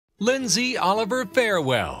Lyndsey Oliver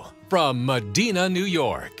Farewell from Medina, New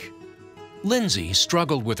York. Lyndsey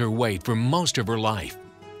struggled with her weight for most of her life.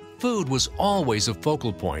 Food was always a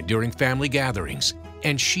focal point during family gatherings,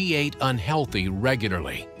 and she ate unhealthy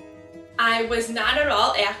regularly. I was not at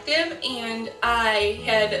all active, and I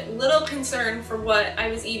had little concern for what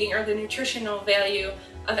I was eating or the nutritional value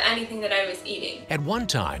of anything that I was eating. At one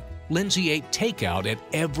time, Lyndsey ate takeout at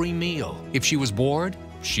every meal. If she was bored,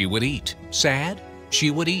 she would eat. Sad, she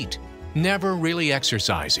would eat. Never really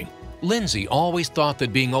exercising, Lyndsey always thought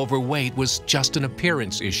that being overweight was just an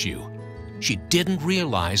appearance issue. She didn't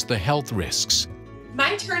realize the health risks.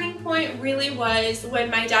 My turning point really was when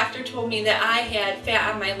my doctor told me that I had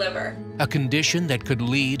fat on my liver. A condition that could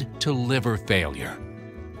lead to liver failure.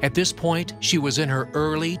 At this point, she was in her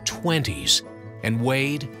early 20s and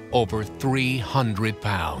weighed over 300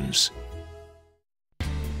 pounds.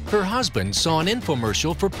 Her husband saw an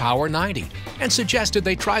infomercial for Power 90 and suggested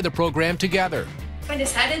they try the program together. I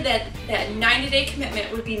decided that 90-day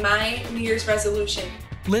commitment would be my New Year's resolution.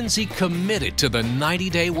 Lyndsey committed to the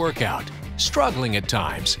 90-day workout, struggling at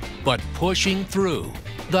times, but pushing through,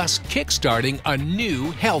 thus kickstarting a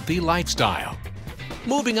new healthy lifestyle.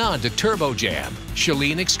 Moving on to Turbo Jam,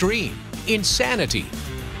 Chalene Extreme, Insanity,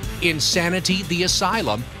 The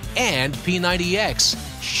Asylum, and P90X,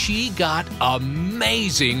 she got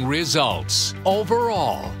amazing results.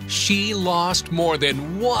 Overall, she lost more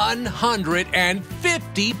than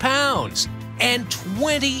 150 pounds and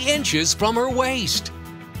 20 inches from her waist.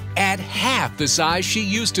 At half the size she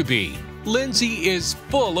used to be, Lyndsey is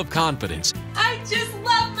full of confidence. I just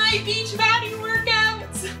love my Beachbody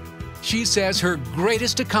workouts. She says her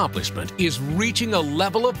greatest accomplishment is reaching a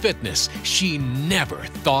level of fitness she never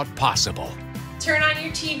thought possible. Turn on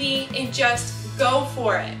your TV and just go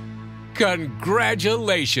for it.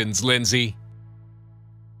 Congratulations, Lyndsey.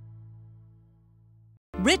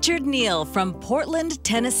 Richard Neal from Portland,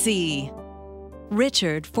 Tennessee.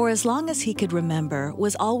 Richard, for as long as he could remember,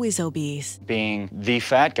 was always obese. Being the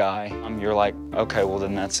fat guy, you're like, okay, well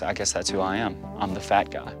then I guess that's who I am. I'm the fat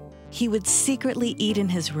guy. He would secretly eat in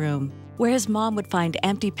his room, where his mom would find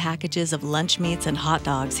empty packages of lunch meats and hot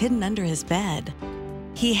dogs hidden under his bed.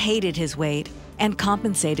 He hated his weight and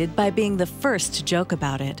compensated by being the first to joke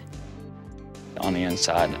about it. On the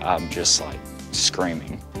inside, I'm just like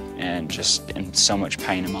screaming and just in so much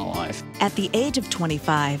pain in my life. At the age of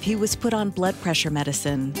 25, he was put on blood pressure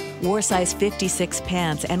medicine, wore size 56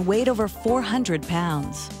 pants, and weighed over 400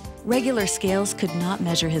 pounds. Regular scales could not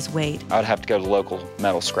measure his weight. I'd have to go to the local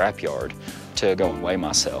metal scrapyard to go and weigh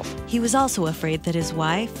myself. He was also afraid that his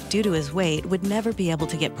wife, due to his weight, would never be able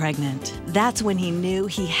to get pregnant. That's when he knew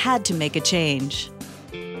he had to make a change.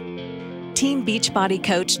 Team Beachbody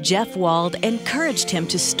coach Jeff Wald encouraged him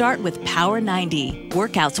to start with Power 90.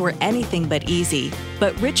 Workouts were anything but easy,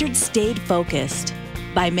 but Richard stayed focused.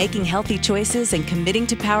 By making healthy choices and committing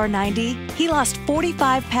to Power 90, he lost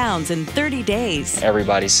 45 pounds in 30 days.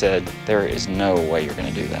 Everybody said, there is no way you're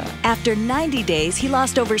going to do that. After 90 days, he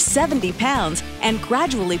lost over 70 pounds and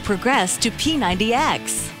gradually progressed to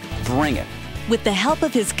P90X. Bring it. With the help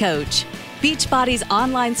of his coach, Beachbody's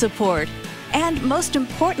online support, and most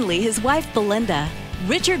importantly, his wife Belinda,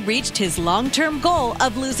 Richard reached his long-term goal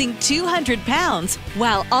of losing 200 pounds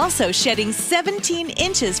while also shedding 17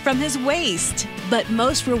 inches from his waist. But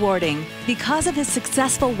most rewarding, because of his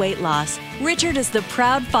successful weight loss, Richard is the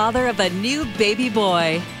proud father of a new baby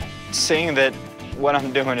boy. Seeing that what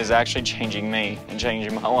I'm doing is actually changing me and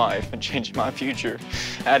changing my life and changing my future,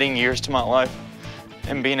 adding years to my life,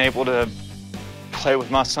 and being able to play with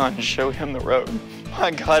my son and show him the road. My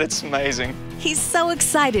God, it's amazing. He's so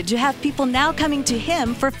excited to have people now coming to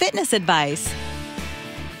him for fitness advice.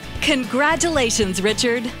 Congratulations,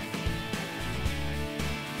 Richard.